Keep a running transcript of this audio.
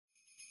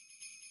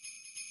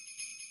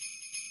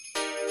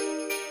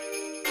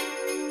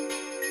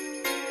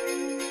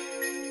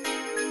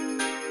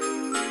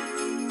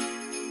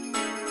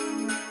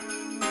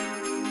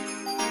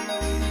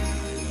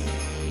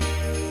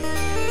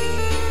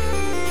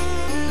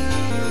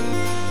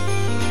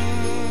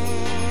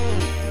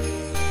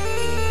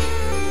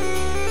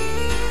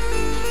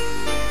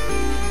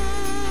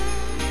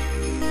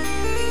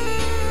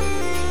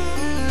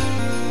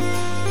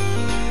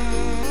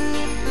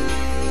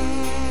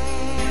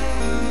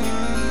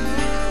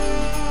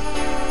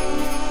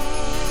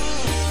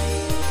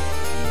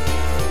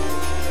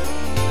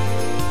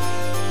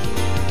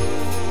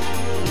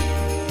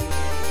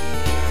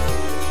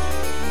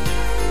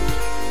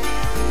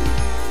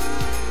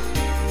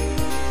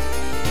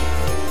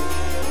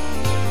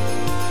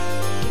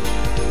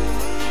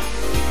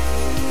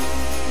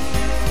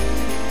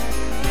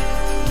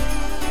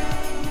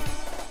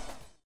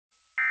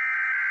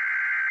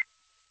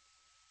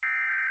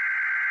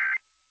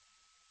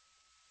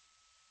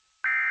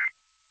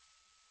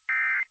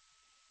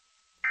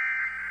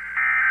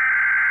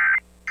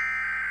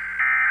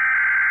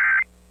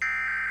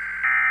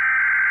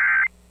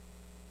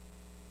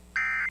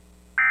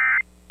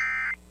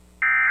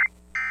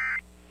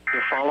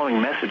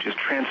following message is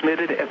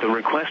transmitted at the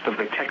request of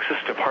the Texas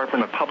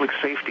Department of Public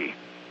Safety.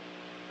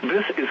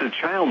 This is a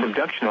child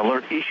abduction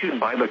alert issued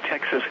by the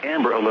Texas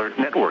Amber Alert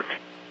Network.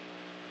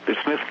 The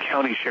Smith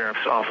County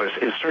Sheriff's Office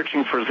is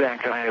searching for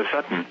Zachariah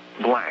Sutton,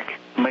 black,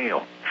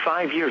 male,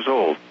 5 years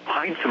old,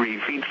 height 3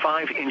 feet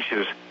 5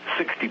 inches,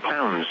 60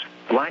 pounds,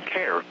 black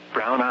hair,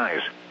 brown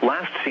eyes,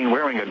 last seen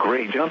wearing a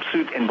gray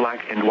jumpsuit and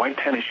black and white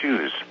tennis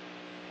shoes.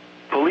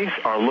 Police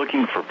are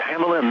looking for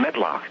Pamela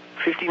Medlock,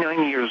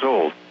 59 years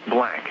old,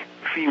 black,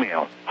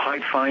 female,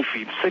 height 5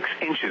 feet 6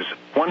 inches,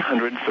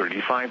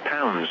 135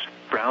 pounds,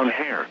 brown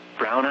hair,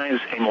 brown eyes,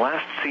 and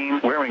last seen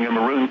wearing a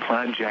maroon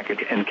plaid jacket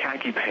and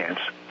khaki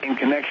pants, in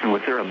connection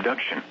with their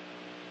abduction.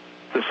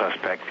 The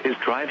suspect is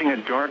driving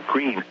a dark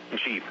green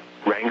Jeep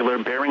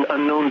Wrangler bearing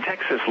unknown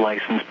Texas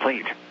license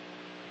plate.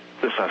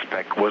 The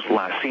suspect was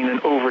last seen in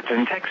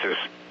Overton, Texas.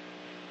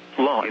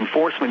 Law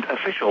enforcement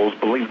officials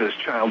believe this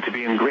child to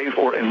be in grave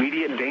or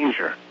immediate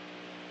danger.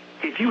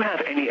 If you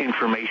have any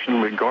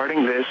information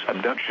regarding this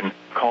abduction,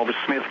 call the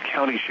Smith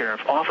County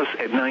Sheriff's Office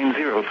at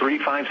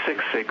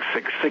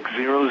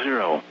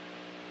 903-566-6600.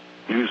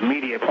 News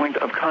media point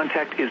of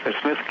contact is the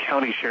Smith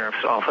County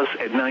Sheriff's Office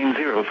at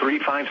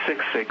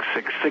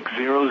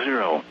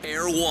 903-566-6600.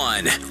 Air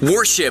 1,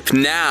 worship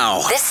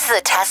now. This is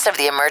a test of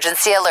the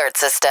emergency alert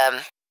system.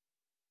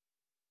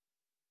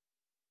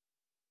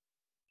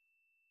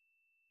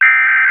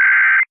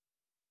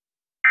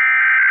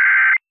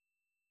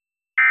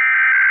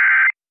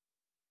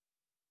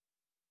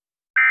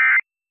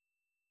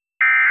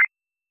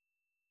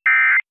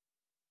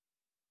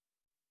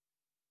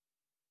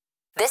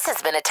 This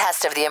has been a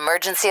test of the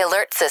emergency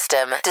alert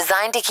system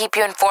designed to keep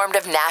you informed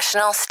of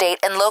national, state,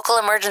 and local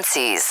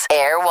emergencies.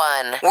 Air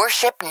 1,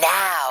 worship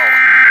now.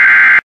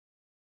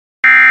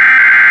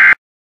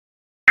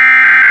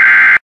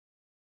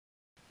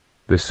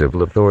 The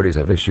civil authorities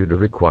have issued a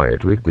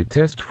required weekly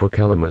test for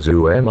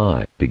Kalamazoo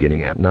MI,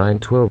 beginning at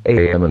 9:12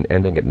 a.m. and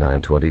ending at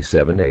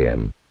 9:27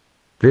 a.m.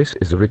 This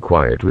is a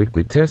required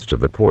weekly test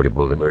of the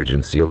portable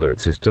emergency alert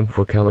system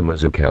for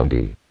Kalamazoo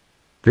County.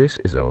 This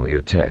is only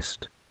a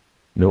test.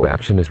 No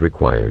action is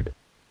required.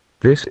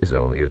 This is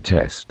only a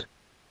test.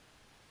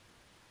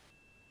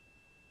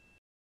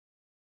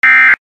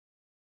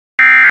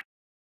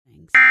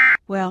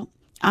 Well,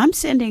 I'm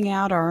sending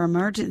out our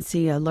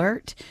emergency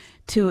alert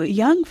to a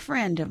young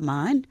friend of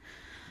mine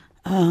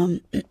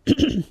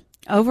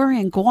over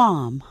in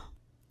Guam.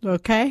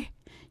 Okay?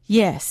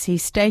 Yes,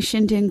 he's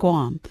stationed in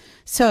Guam.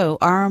 So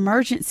our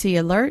emergency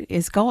alert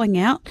is going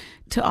out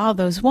to all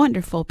those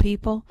wonderful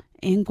people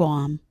in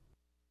Guam.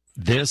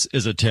 This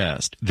is a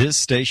test. This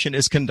station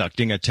is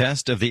conducting a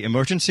test of the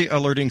emergency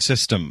alerting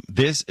system.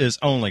 This is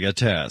only a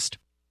test.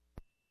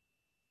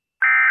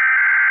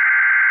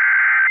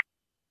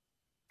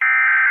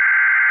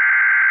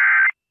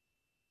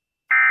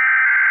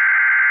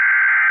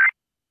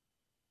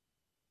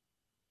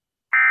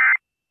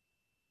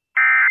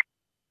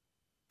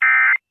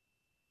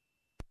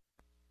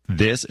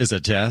 This is a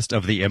test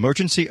of the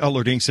emergency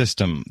alerting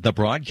system. The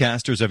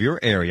broadcasters of your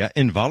area,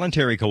 in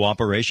voluntary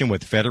cooperation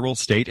with federal,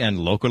 state, and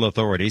local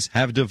authorities,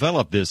 have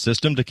developed this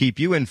system to keep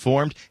you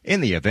informed in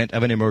the event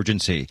of an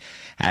emergency.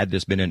 Had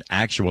this been an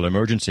actual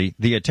emergency,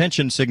 the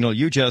attention signal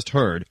you just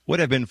heard would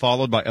have been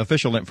followed by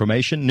official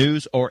information,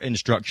 news, or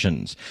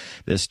instructions.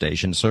 This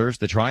station serves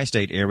the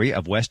tri-state area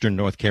of western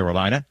North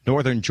Carolina,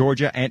 northern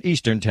Georgia, and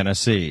eastern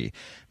Tennessee.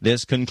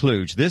 This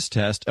concludes this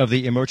test of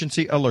the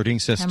emergency alerting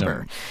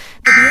system.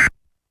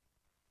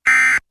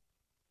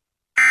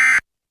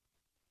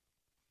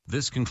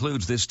 This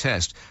concludes this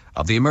test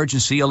of the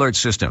emergency alert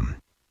system.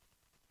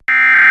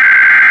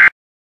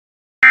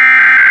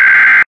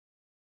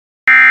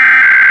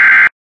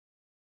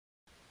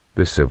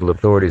 The civil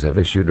authorities have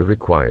issued a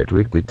required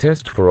weekly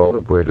test for all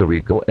of Puerto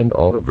Rico and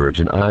all of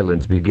Virgin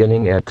Islands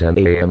beginning at 10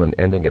 a.m. and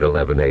ending at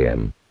 11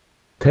 a.m.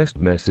 Test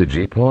message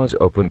IPAWS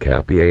open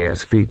cap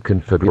EAS feed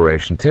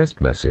configuration test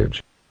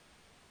message.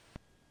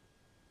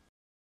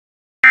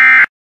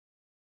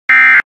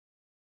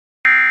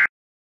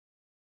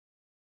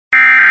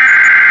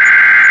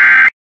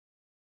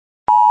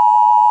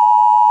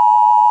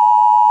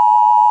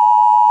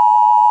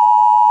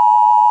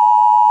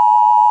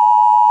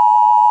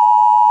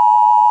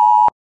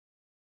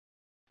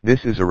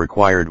 This is a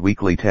required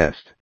weekly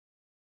test.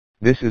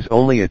 This is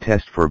only a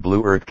test for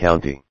Blue Earth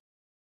County.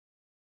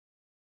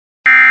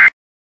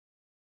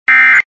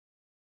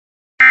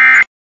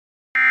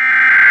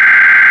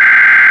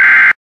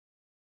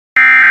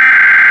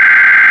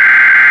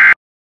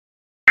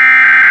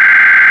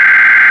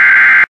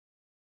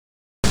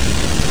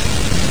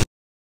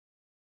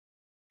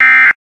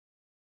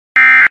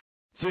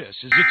 This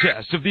is a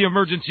test of the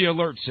emergency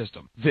alert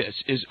system.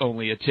 This is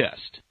only a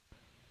test.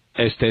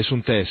 Este es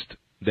un test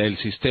del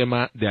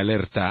sistema de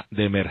alerta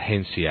de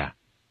emergencia.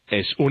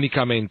 Es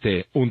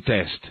únicamente un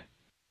test.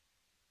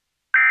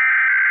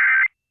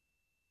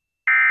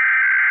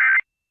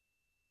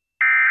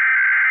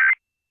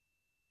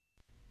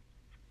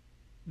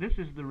 This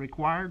is the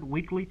required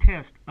weekly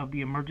test of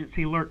the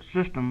emergency alert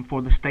system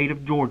for the state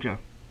of Georgia.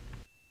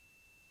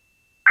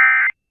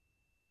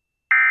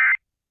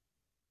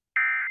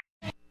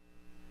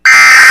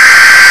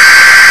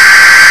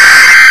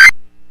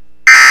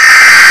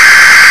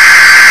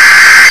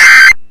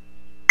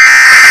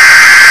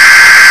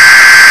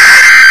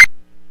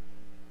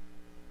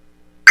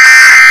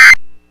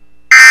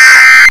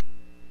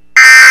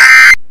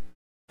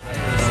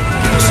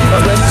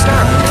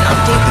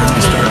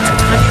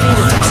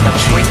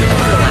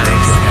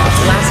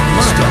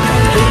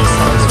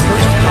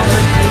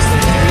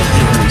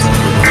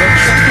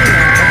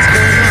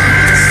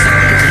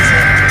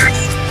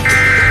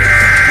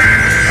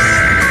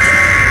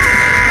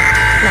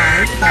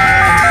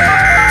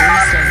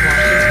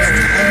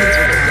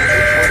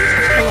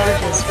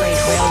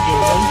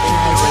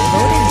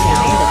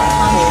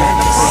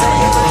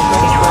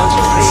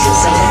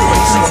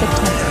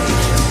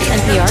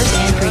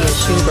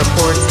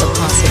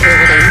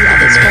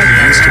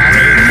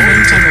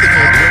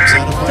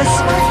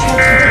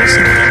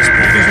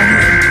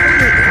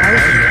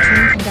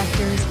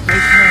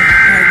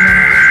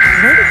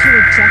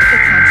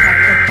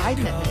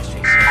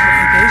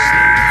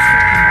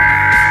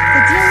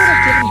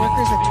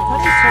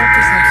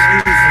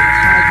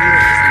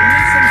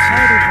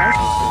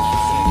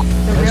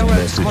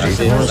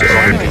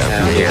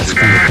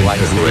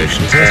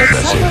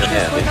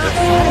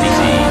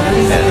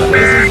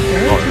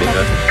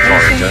 Florida,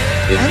 Georgia,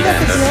 Indiana,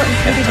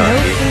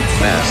 Kentucky,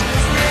 Mass.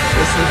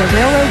 They say the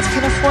railroads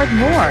can afford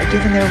more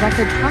given their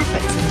record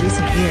profits in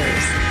recent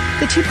years.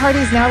 The two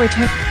parties now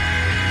return.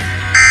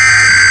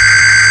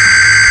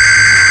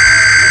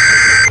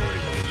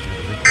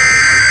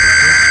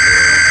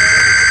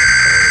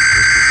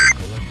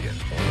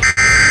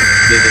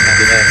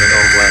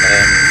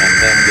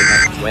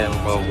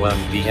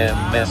 PM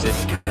message.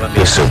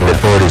 The civil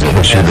authorities have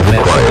issued the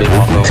required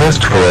weekly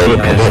test for all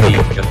of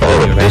Connecticut,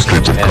 all of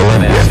District of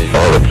Columbia,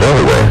 all of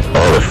Delaware,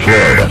 all of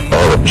Florida,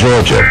 all of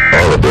Georgia,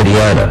 all of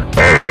Indiana,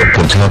 all of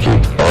Kentucky,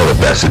 all of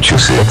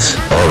Massachusetts,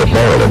 all of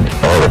Maryland,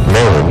 all of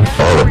Maine,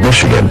 all of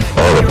Michigan,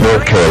 all of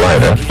North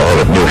Carolina, all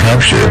of New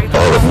Hampshire,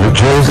 all of New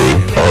Jersey,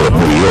 all of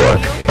New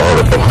York, all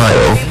of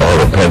Ohio, all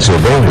of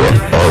Pennsylvania,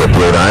 all of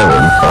Rhode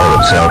Island, all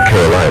of South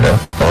Carolina,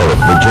 all of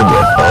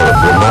Virginia, all of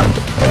Vermont,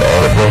 and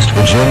all of West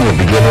Virginia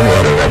beginning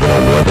at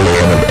 11:01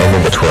 a.m. and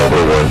ending at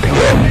 12:01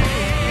 p.m.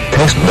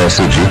 Test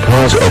message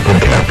IPAWS open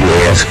cap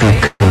UASV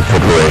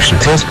configuration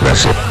test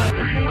message.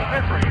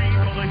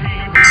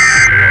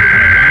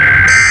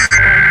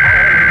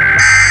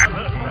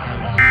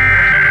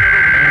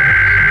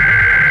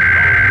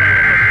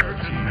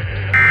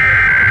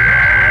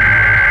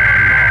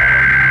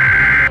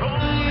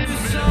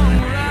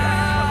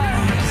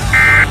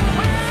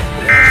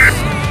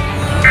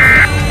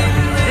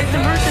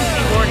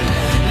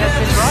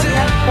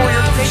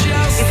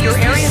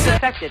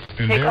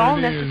 Take all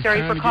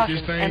necessary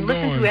precautions and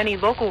listen to any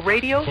local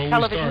radio,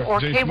 television, or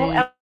cable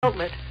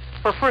outlet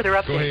for further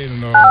updates. Go ahead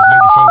and let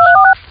the folks.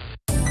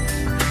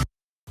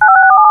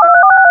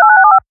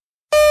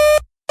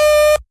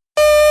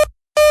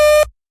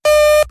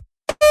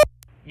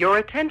 Your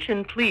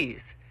attention, please.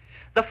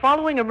 The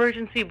following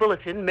emergency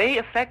bulletin may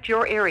affect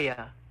your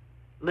area.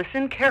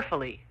 Listen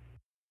carefully.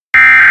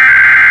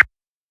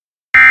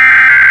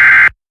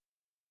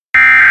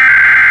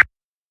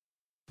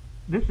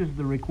 This is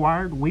the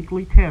required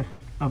weekly test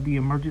of the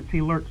emergency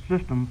alert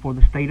system for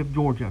the state of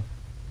Georgia.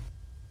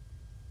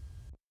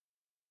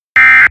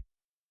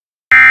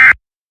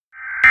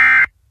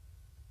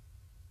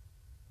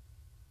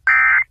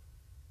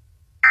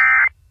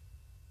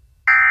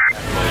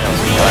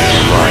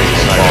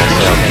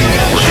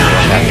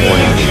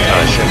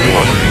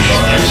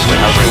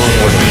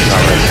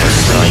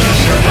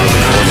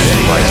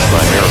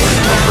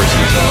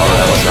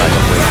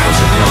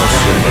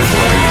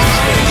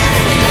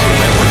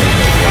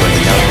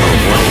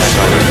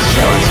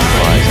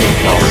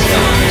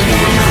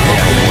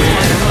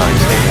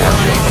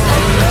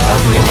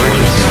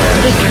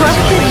 The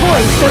trusted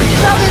voice of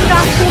Southern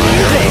Gospel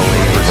music,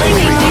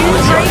 Streaming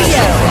News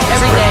Radio,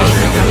 every day,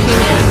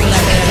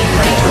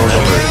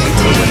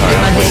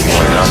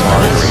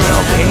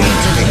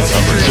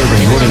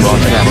 serving Northern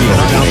Los Angeles,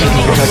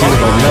 protecting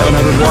about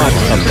 1,100 watts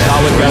of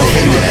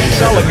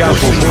solid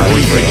gospel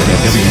 443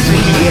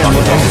 WTBM.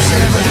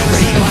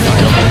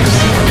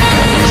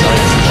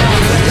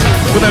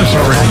 With us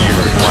already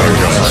here,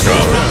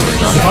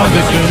 five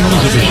victims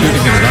of a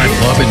shooting at a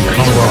nightclub in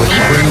Colorado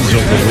Springs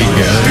over the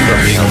weekend are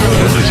being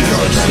warned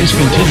is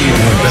continuing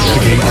to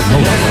investigate the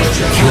motive.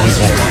 Julie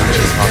Walmart.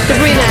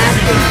 Sabrina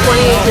Ashton's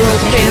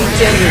 28-year-old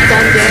transgender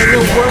son Daniel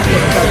worked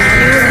with her.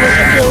 He was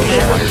killed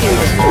in the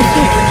shooting.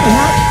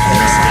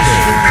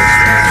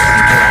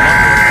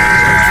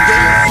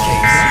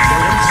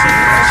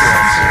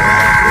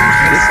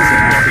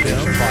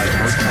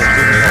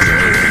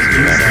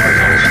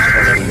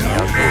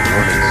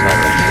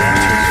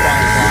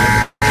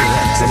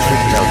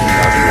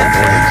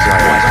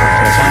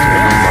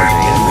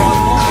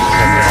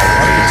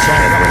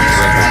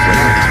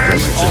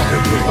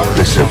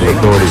 The civil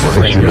authorities have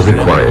issued a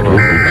required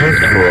weekly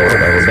test for all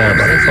of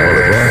Alabama, all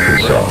of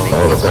Arkansas,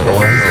 all of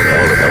Hawaii,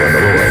 all of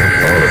Illinois,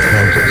 all of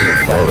Kansas,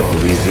 all of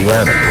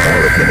Louisiana,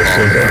 all of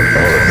Minnesota,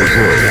 all of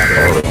Missouri,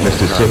 all of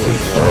Mississippi,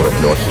 all of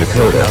North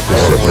Dakota,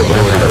 all of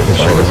Nebraska,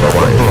 all of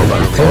Hawaii,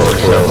 all of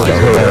South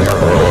Dakota,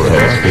 all of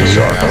Tennessee,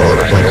 all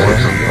of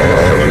Texas,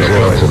 all of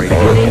Wisconsin,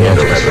 all of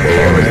Kansas,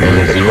 all of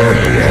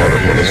Louisiana, all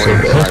of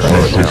Minnesota, all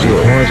of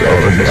Missouri,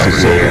 all of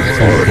Mississippi,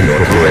 all of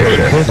North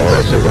Dakota, all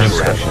of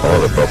Nebraska,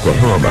 all of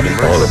Oklahoma,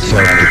 all of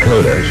South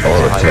Dakota,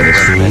 all of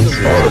Tennessee,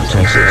 all of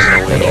Texas,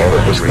 and all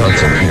of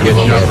Wisconsin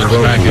beginning at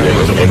 12 p.m.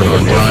 and ending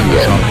at 1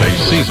 p.m.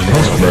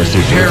 Test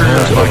message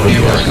has open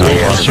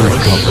officer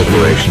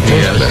configuration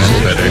test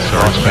message. FedEx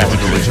are expected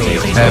to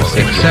have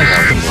excess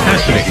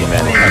capacity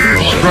after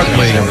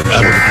struggling with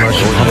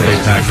Russian holiday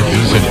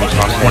packages in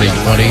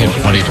 2020 and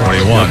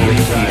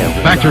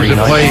 2021. Factors at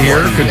play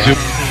here could do.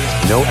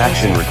 No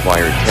action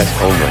required, test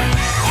only.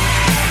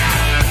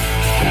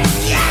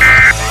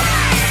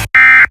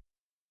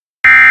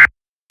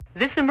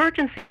 This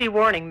emergency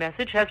warning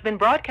message has been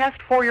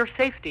broadcast for your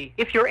safety.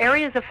 If your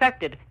area is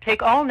affected,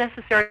 take all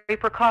necessary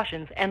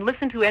precautions and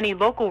listen to any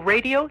local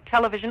radio,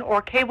 television,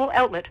 or cable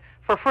outlet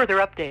for further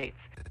updates.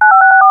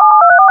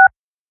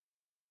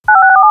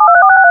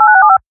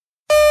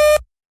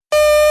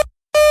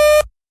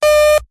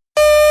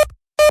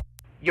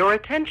 Your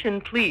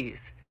attention, please.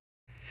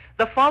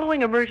 The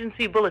following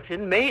emergency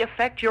bulletin may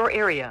affect your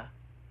area.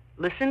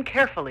 Listen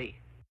carefully.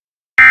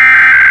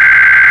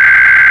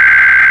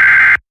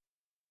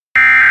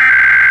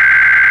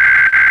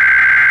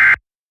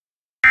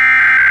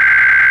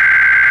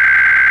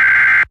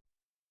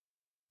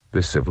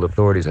 The civil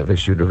authorities have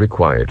issued a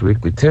required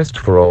weekly test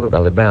for all of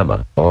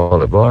Alabama,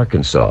 all of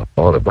Arkansas,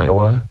 all of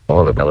Iowa,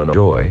 all of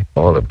Illinois,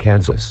 all of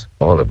Kansas,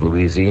 all of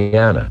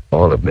Louisiana,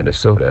 all of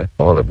Minnesota,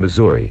 all of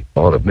Missouri,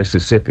 all of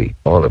Mississippi,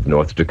 all of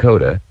North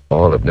Dakota,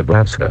 all of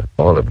Nebraska,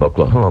 all of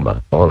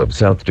Oklahoma, all of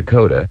South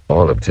Dakota,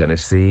 all of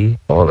Tennessee,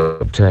 all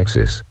of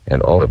Texas,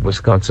 and all of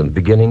Wisconsin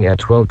beginning at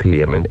 12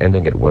 p.m. and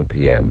ending at 1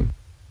 p.m.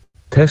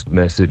 Test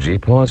message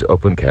IPAWS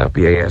open cap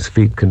IPAWS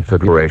feed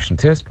configuration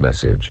test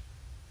message.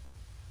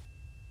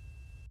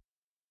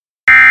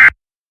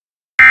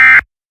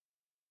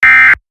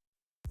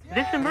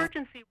 This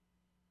emergency...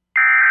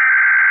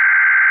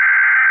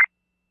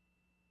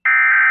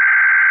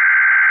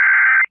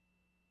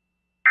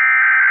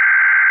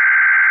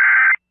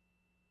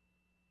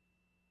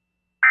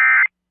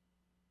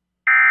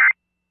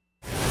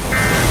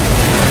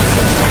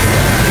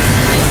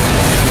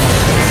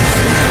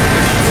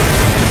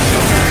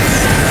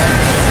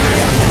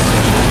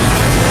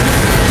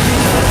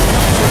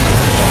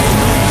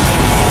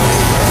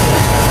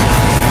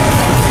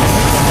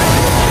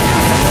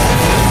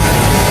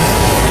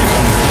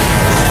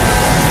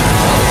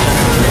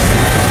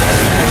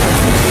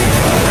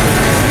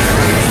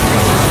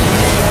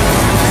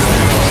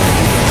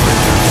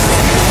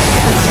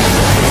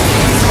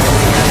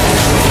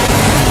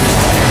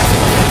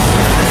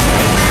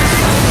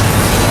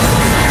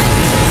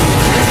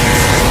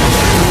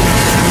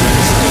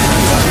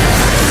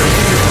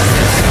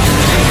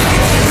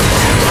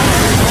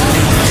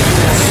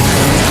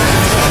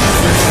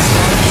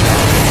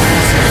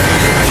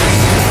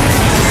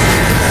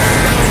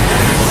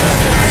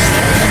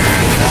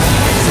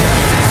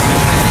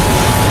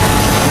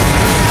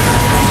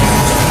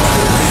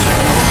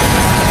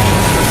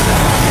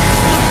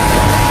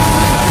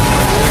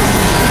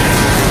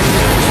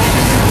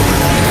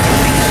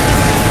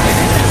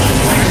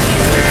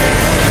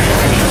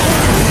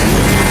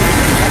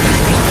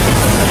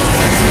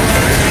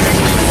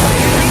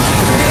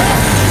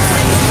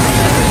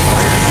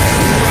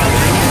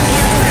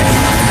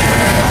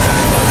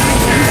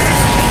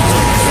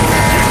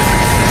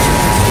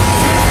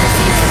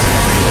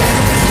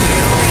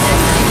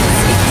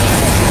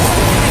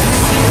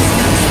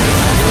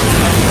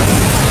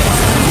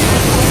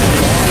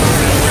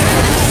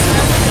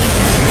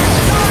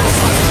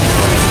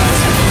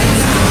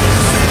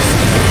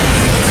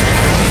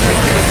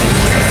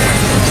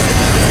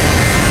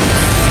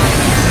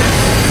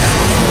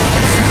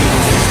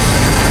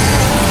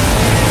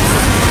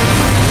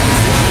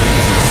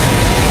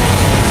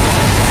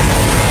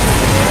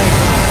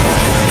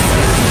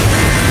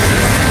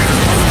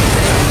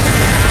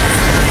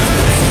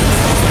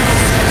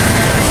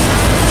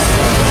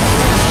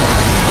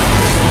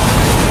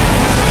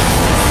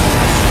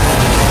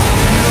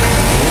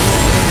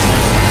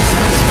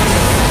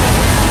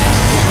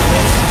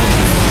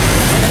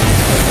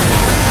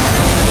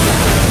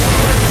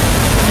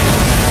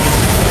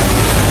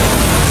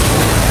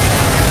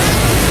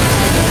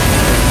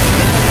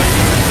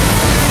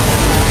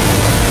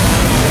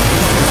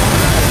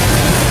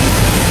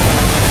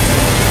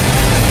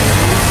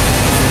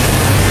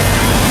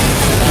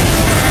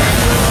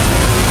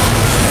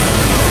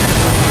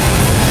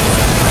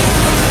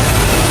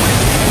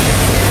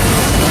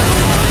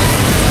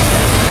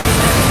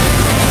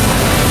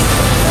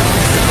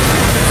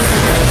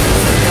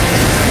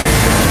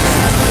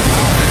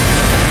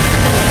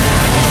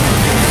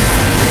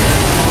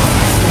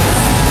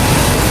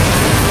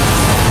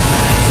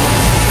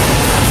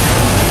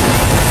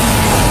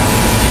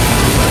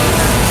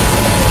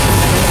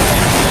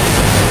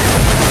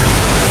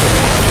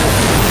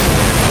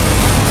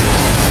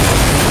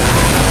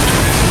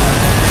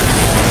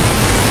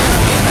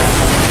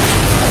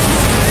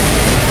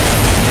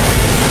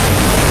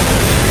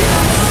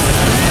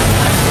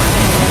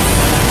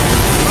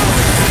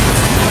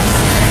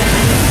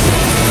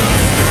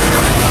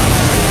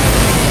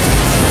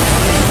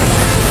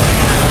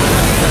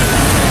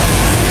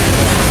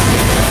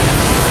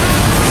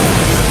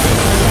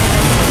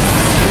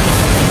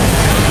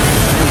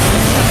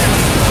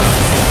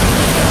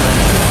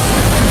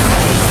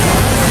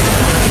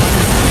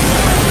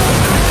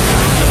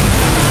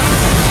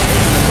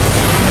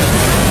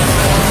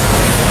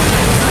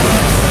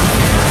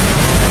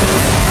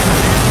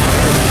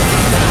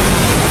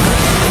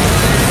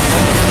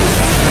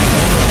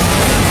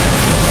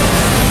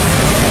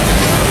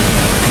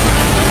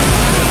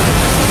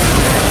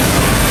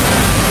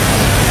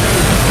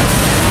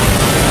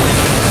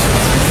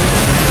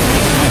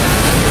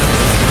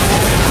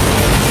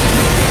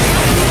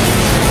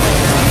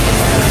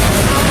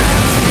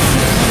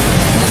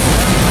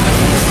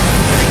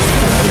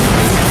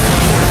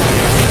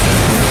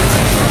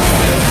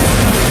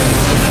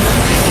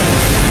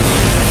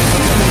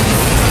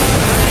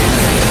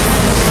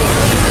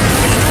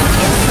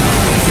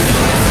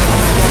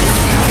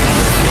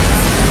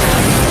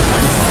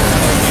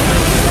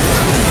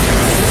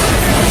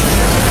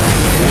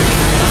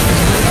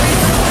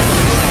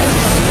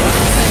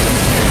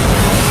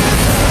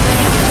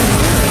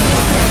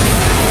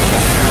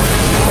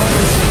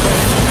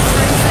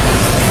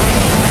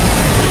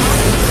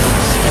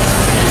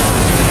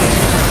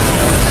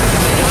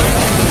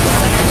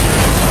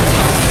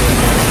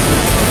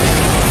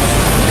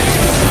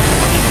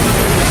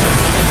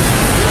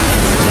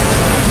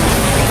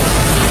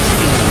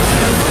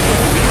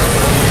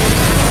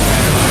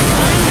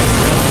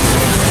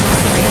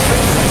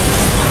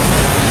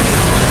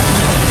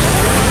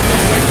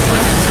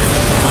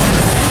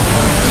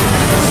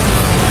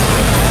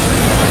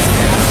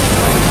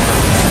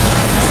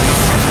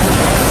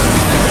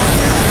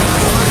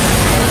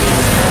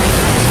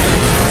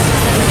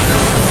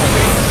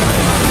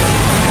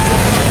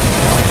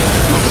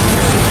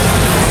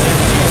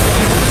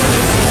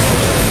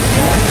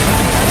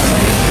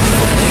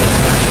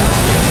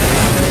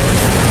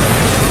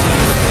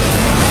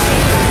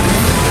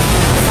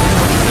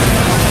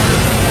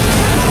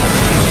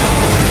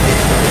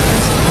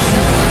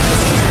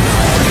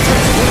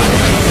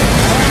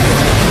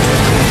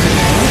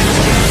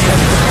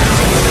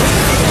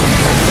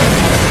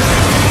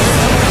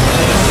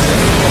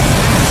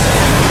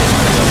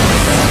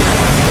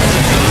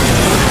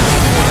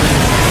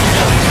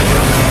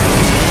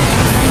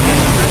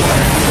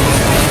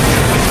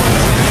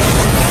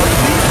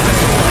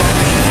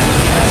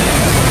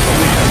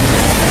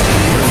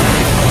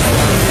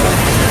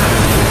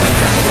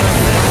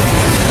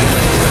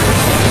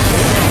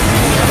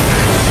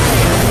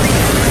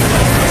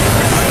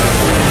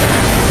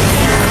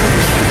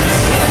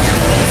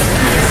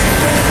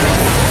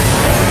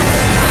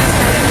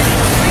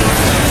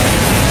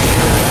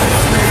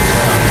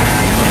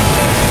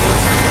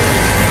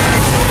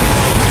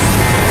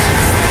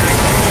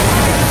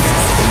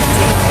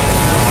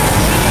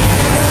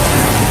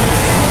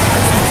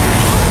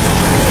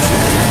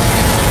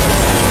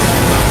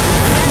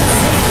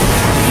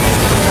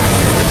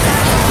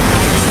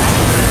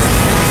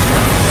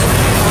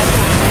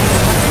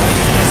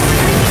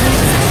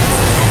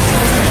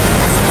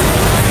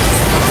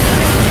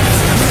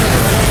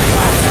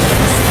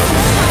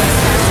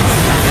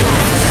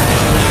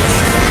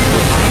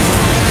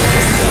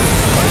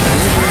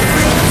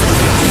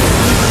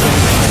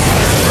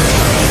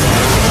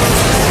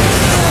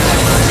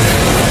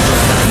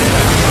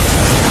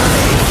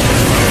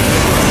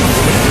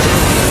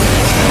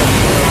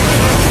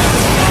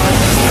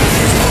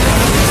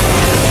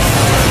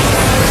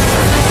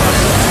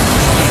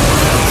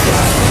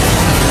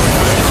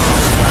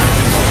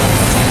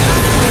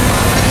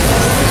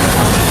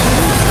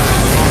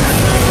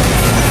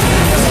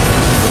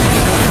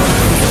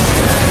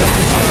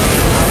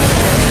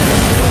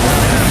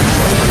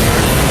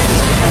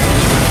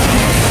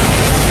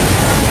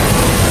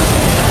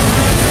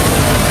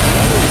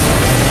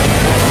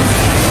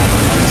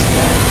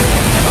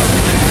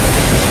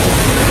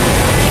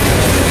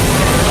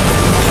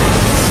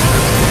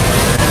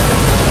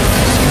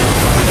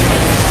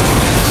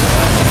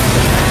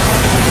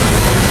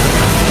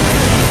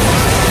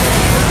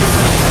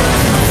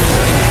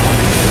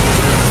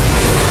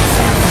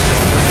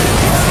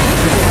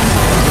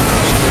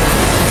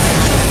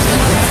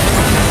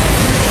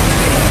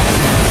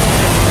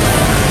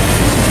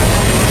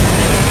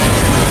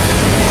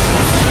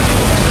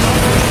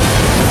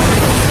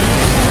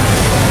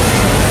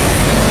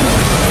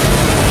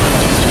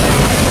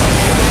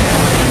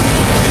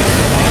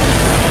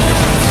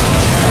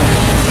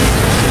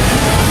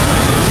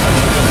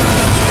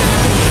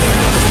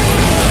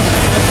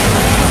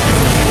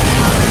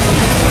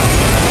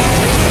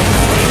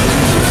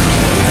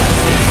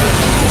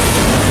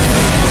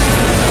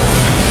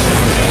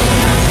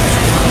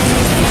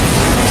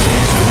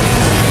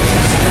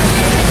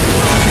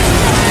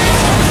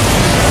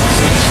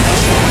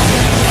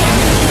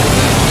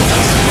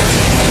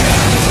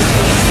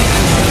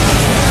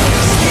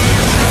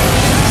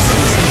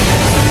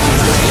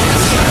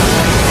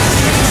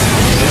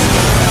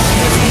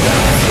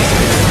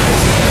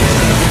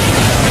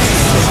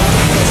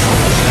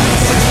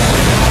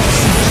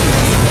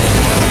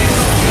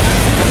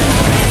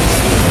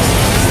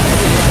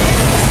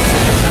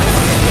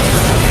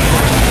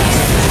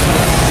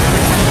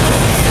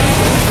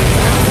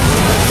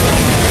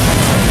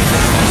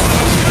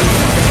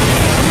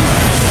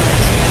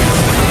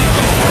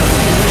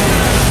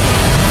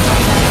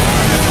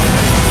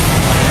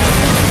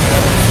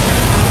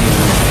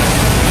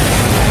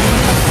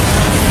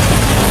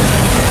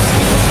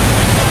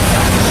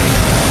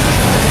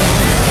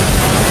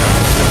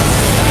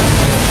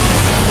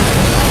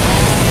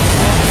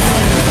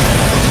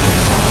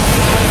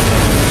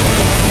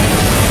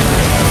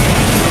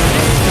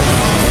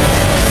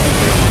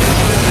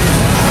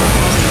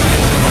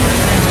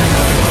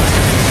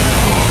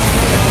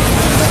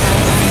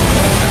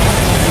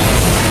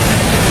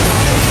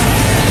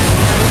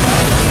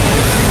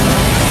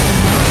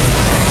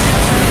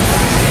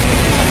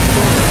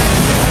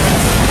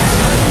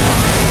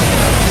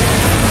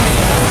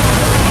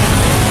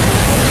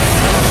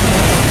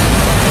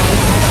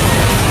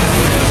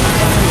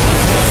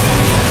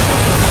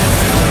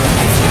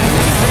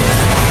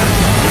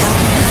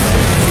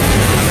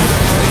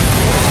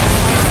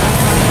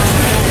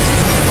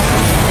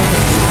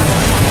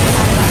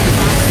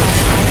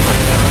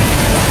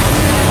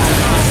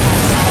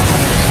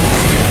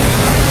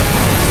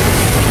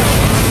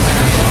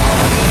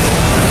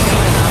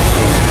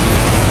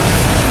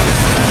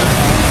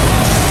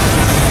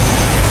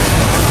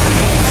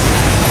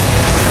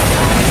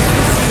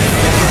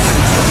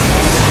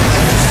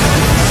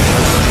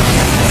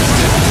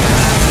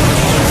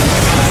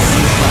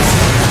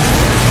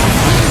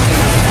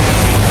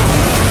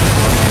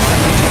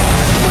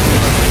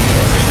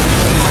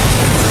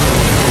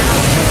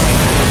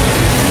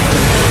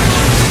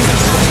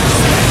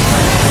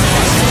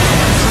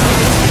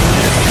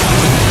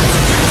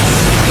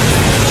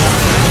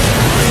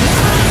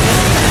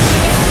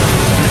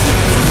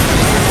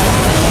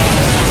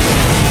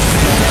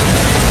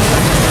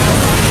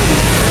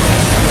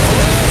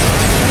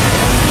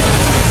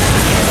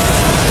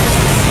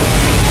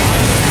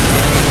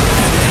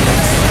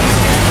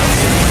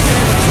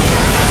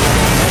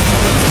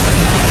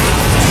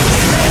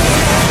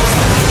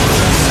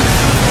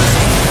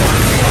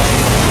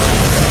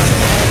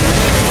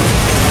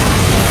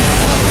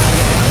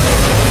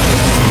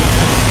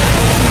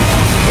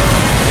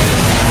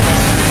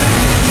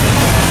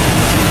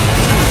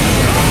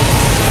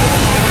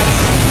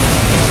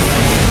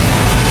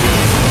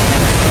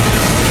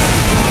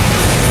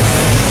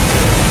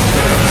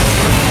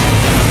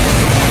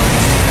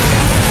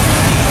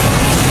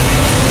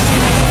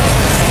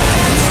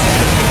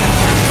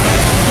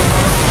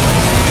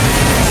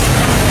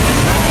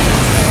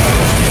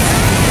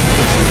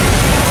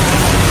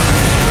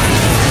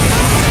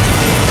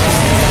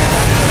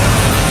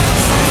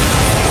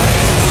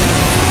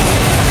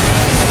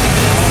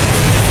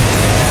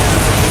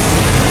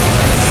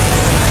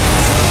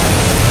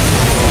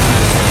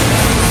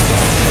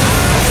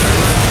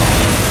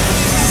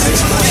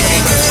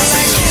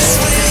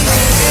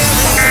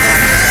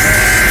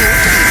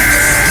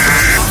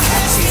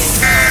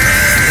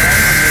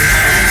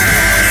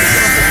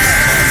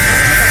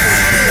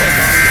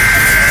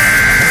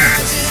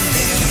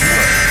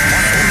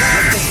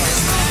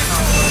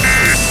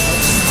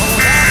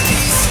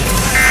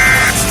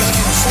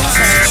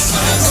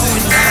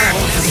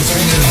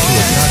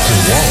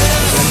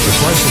 the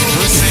price of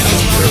turkey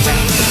this year,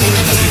 according to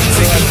the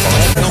American Farm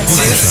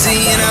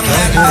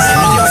as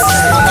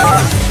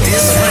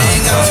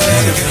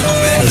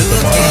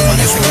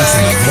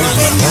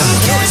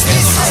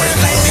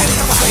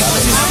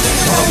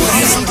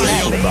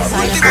the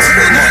Biden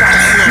administration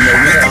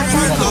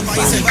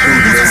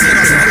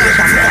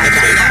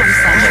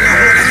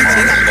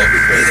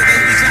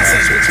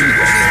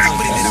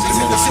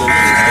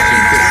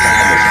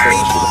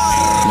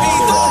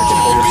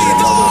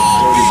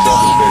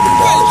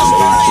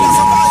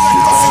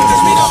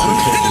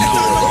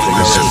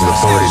The civil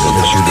authorities have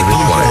issued a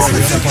required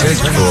weekly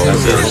test for all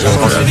of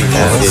Arizona, all of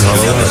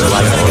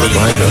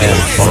Colorado,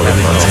 all of Montana, all of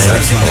New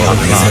Mexico,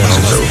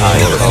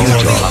 all of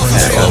Utah,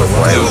 and all of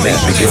Wyoming,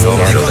 beginning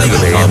at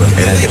 11 a.m. and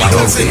ending at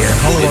 12 p.m.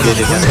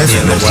 Test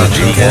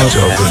message was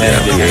open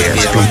at the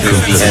ASP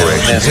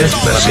configuration test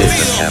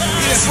message.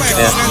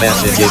 Test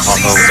messages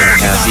on open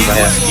at the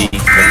ASP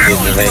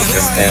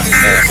configuration test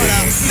message.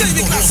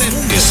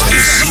 This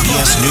is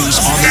CBS News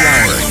on the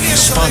Hour,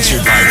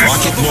 sponsored by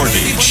Rocket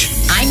Mortgage.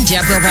 I'm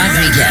Deborah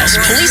Rodriguez.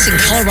 Police in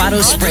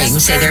Colorado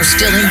Springs say they're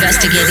still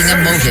investigating a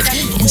motive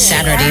in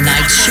Saturday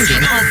night's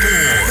shooting.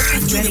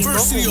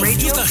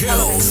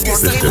 The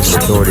civil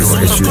authorities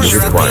have issued a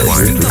required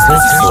weekly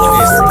test for all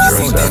of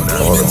Arizona,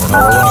 all of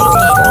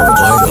Colorado, all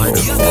of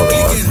Idaho,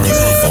 all of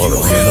Montana, all of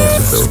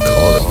New Mexico,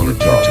 all of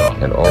Utah,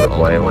 and all of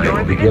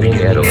Wyoming, beginning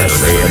at 11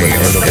 a.m. and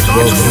ending at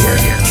 12 p.m.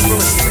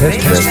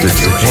 Test message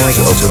supplies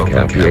open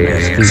cap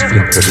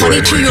ASP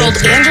configuration. 22-year-old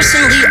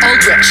Anderson Lee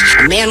Aldrich,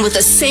 a man with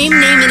the same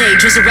name and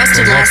age, was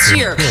arrested last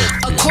year.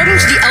 According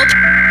to the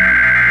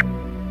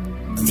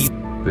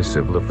The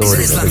civil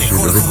authorities have issued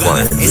a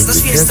required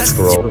weekly test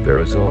for all of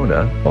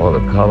Arizona, all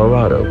of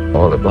Colorado,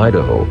 all of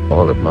Idaho,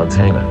 all of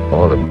Montana,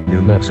 all of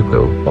New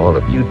Mexico, all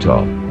of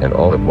Utah, and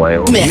all of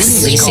Wyoming.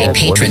 Police say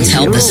patrons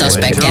held the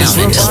suspect down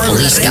until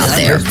police got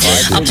there.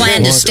 A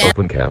plan to stab.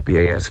 Open cap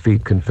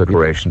ASP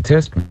configuration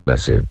test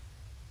message.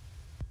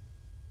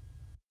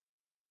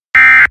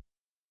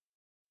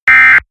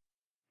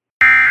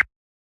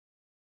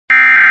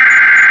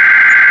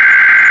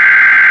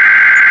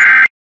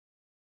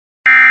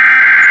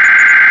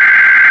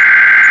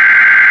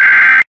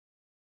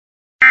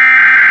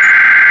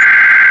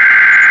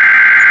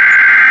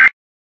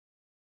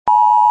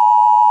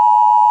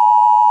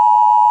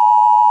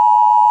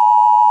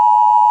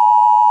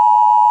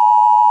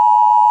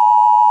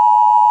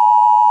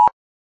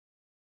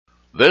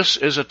 This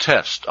is a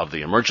test of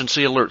the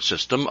emergency alert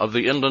system of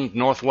the inland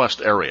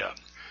northwest area.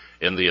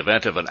 In the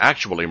event of an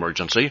actual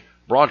emergency,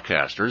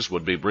 broadcasters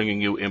would be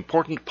bringing you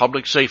important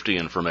public safety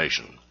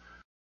information.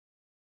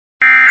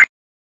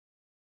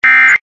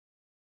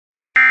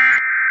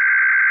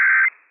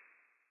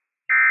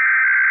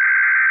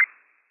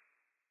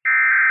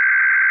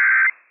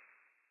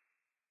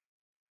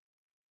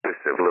 The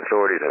civil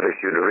authorities have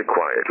issued a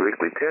required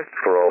weekly test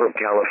for all of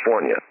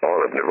California,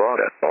 all of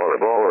Nevada, all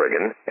of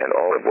Oregon, and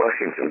all of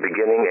Washington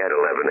beginning at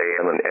 11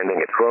 a.m. and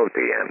ending at 12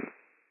 p.m.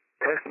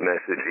 Test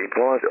message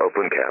IPAWS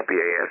open cap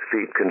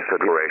ASP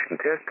configuration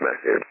test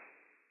message.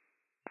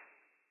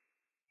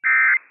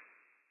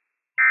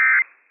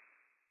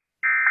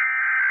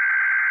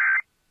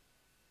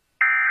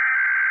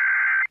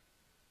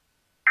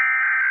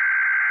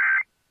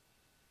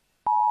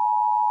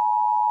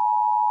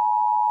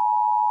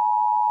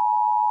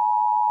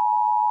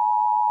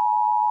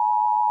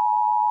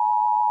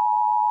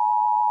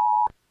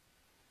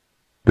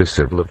 The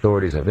civil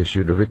authorities have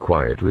issued a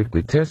required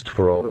weekly test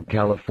for all of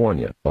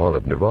California, all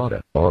of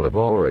Nevada, all of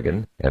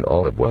Oregon, and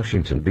all of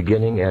Washington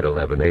beginning at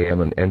 11 a.m.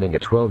 and ending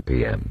at 12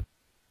 p.m.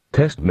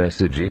 Test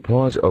message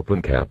IPAWS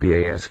open cap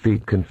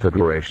ASP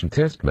configuration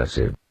test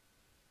message.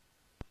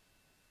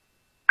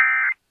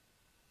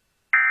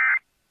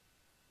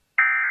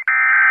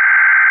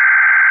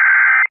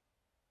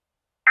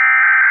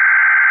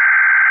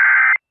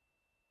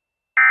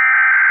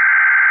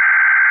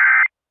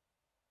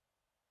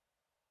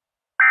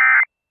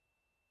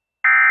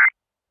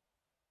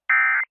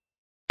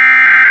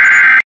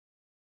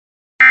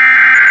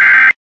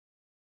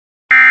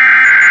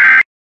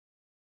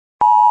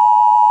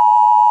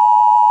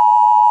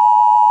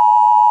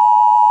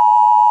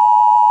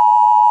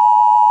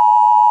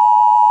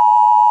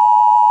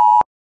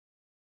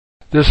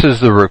 This is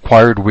the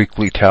required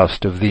weekly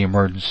test of the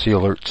emergency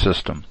alert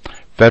system.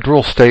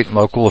 Federal, state, and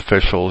local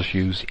officials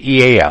use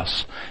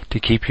EAS to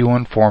keep you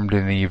informed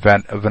in the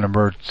event of an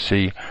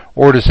emergency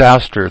or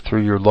disaster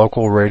through your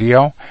local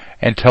radio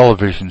and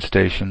television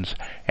stations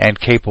and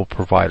cable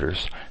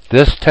providers.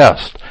 This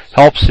test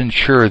helps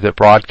ensure that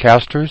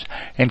broadcasters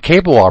and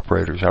cable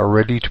operators are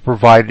ready to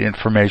provide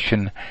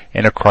information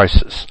in a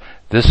crisis.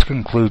 This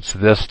concludes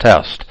this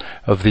test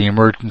of the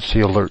emergency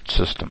alert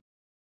system.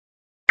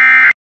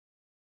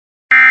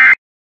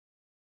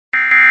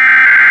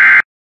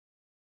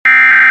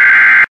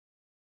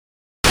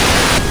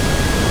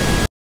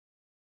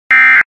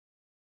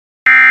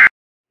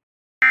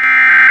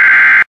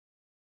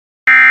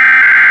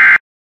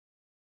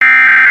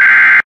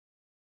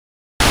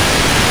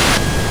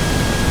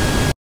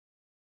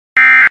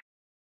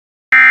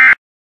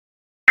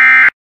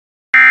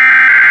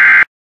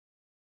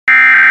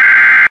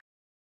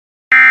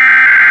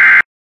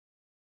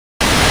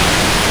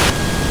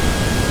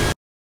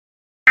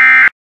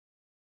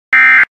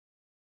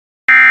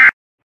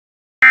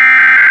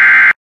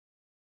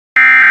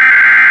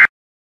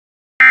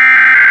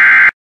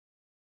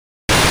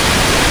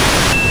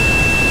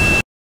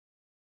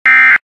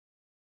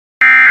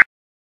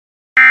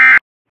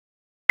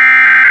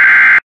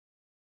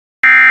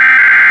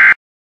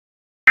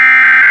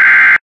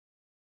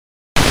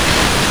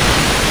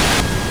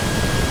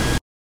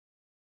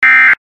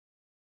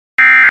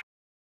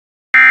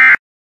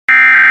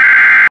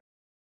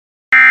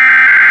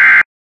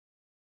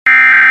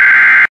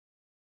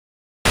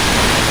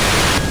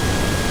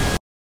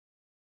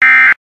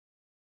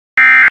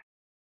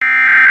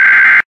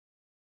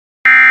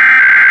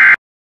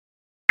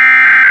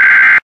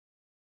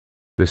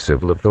 The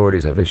civil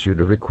authorities have issued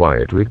a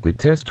required weekly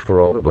test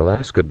for all of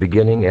Alaska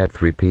beginning at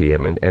 3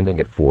 p.m. and ending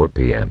at 4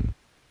 p.m.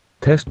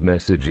 Test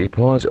message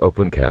IPAWS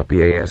open cap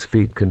IPAWS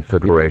feed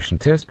configuration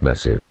test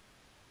message.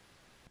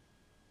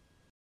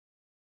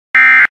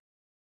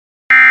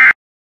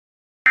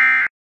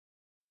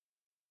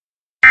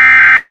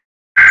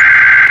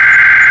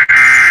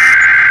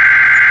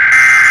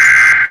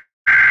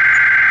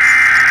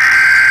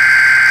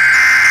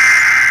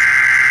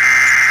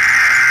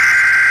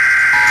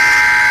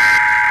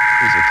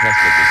 Is a test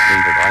of the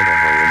state of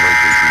Idaho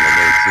emergency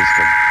alert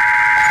system.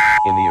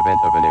 In the event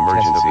of an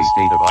emergency, the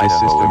state of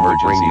Idaho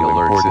emergency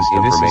alert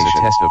system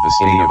information. Test of the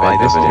state of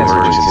Idaho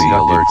emergency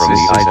alert from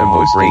the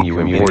Idaho bring you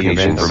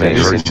communication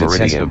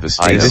information. Of the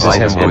state of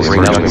Idaho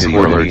emergency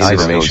alert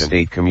Idaho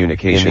state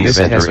communication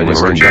center in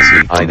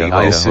emergency.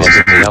 Idaho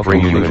system now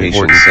bring you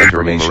important center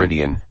in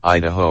Meridian,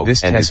 Idaho.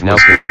 This test is now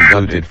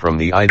concluded from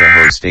the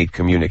Idaho State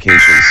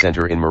Communication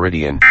Center in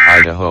Meridian,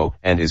 Idaho,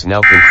 and is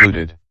now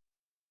concluded.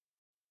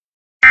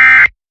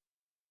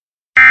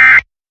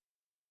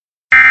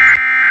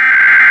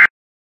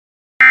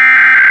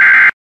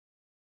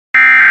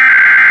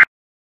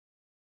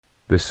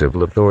 The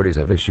civil authorities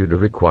have issued a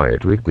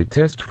required weekly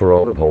test for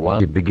all of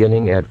Hawaii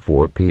beginning at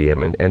 4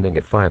 p.m. and ending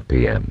at 5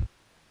 p.m.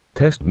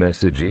 Test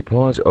message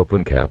IPAWS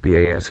open cap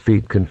IPAWS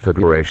feed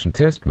configuration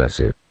test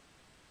message.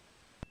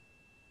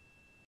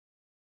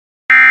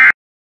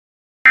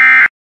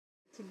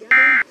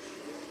 Together,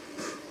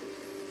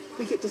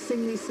 we get to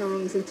sing these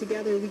songs, and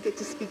together we get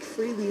to speak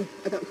freely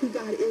about who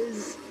God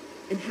is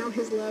and how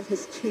His love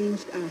has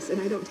changed us, and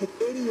I don't take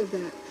any of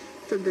that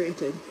for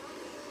granted.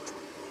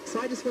 So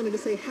I just wanted to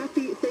say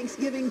happy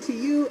Thanksgiving to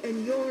you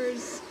and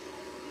yours.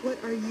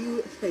 What are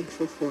you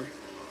thankful for?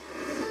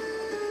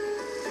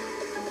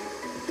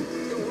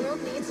 The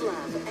world needs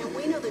love, and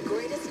we know the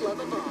greatest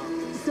love of all.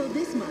 So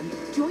this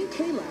month, join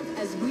K-Love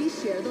as we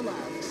share the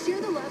love.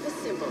 Share the love is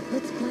simple.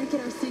 Let's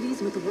blanket our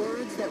cities with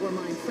words that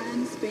remind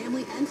friends,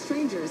 family, and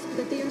strangers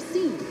that they are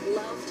seen,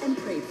 loved, and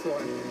prayed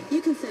for.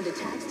 You can send a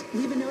text,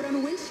 leave a note on a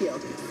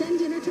windshield, send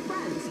dinner to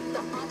friends. The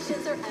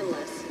options are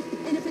endless.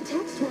 And if a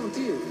text won't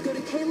do, go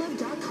to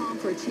klove.com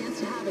for a chance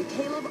to have a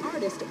K-Love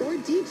artist or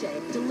DJ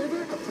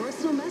deliver a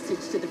personal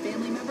message to the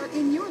family member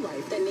in your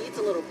life that needs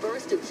a little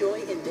burst of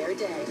joy in their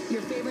day.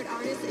 Your favorite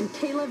artists and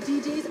K-Love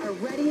DJs are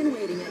ready and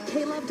waiting at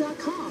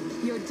klove.com,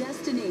 your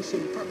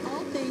destination for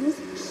all things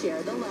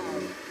Share the Love.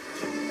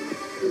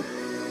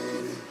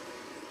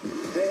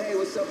 Hey,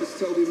 what's up? It's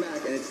Toby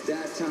Mac, and it's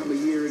that time of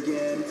year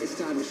again. It's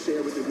time to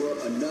share with the world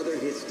another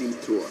Hits Deep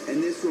tour,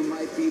 and this one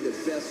might be the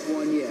best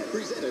one yet.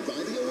 Presented by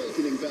the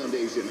Awakening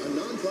Foundation, a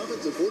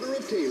non-profit supporter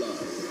of K-Love.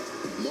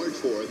 March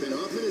 4th in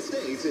Hoffman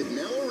Estates at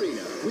Now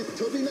Arena with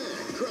Toby Mac,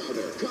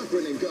 Crowder,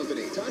 Cochran and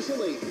Company, Tasha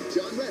Layton,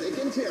 John Reddick,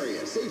 and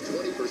Terrius. Save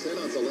 20%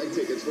 on select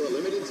tickets for a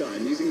limited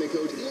time using the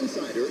code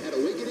INSIDER at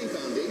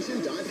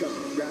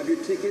awakeningfoundation.com. Grab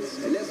your tickets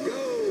and let's go!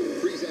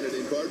 Presented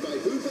in part by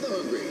Food for the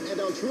Hungry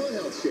and Altrua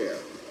Health Share.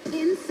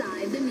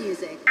 Inside the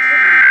music.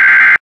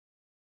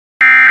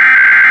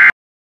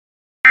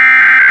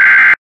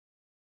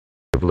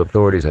 Civil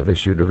authorities have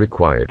issued a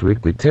required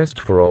weekly test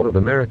for all of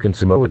American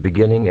Samoa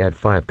beginning at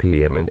 5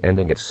 p.m. and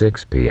ending at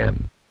 6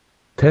 p.m.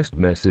 Test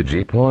message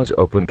IPAWS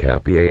open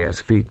cap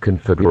IPAWS feed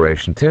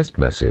configuration test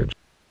message.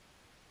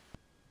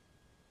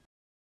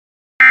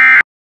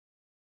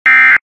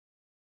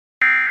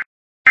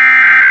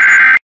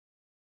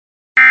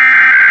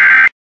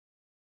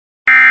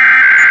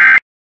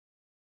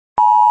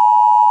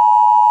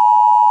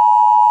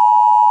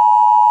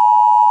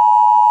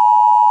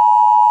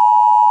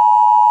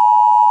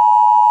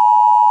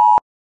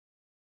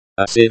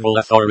 A civil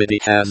authority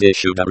has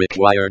issued a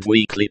required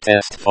weekly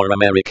test for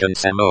American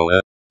Samoa,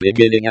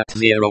 beginning at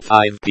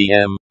 05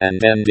 p.m.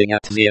 and ending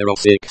at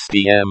 06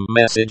 p.m.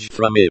 Message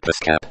from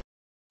IPAWS.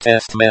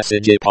 Test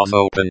message IPAWS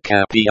open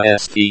cap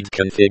IPAWS feed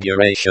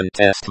configuration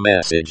test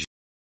message.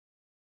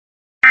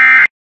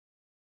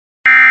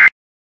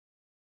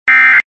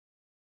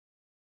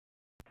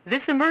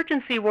 This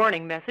emergency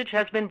warning message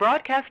has been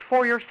broadcast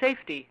for your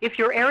safety. If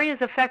your area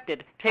is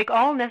affected, take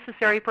all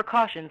necessary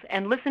precautions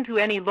and listen to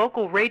any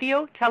local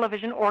radio,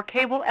 television, or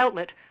cable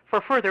outlet for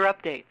further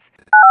updates.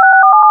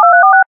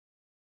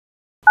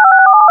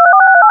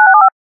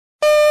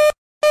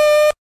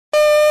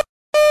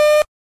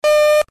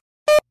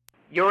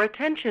 Your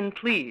attention,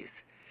 please.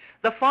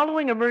 The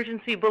following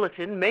emergency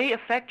bulletin may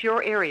affect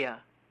your area.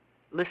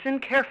 Listen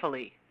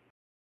carefully.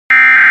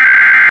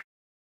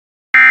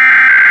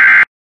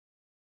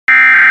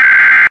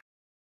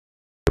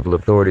 Civil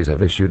authorities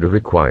have issued a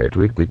required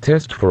weekly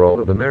test for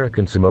all of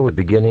American Samoa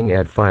beginning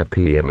at 5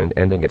 p.m. and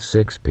ending at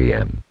 6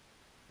 p.m.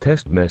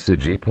 Test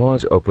message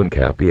IPAWS open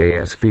cap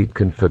IPAWS feed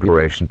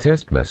configuration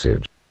test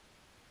message.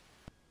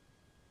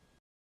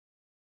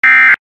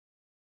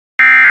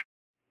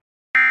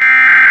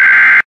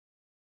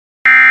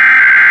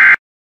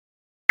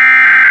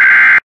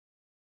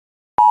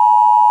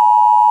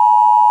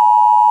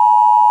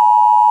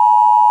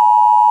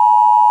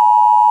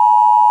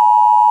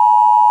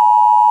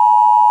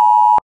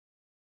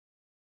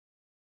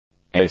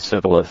 A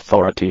civil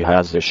authority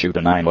has issued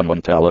a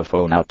 911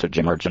 telephone outage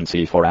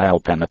emergency for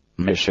Alpena,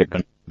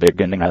 Michigan,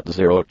 beginning at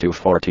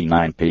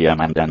 02:49 p.m.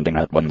 and ending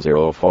at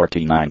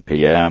 10:49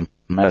 p.m.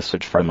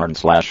 Message from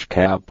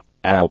ERN/CAP.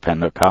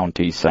 Alpena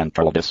County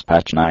Central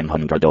Dispatch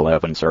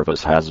 911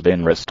 service has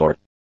been restored.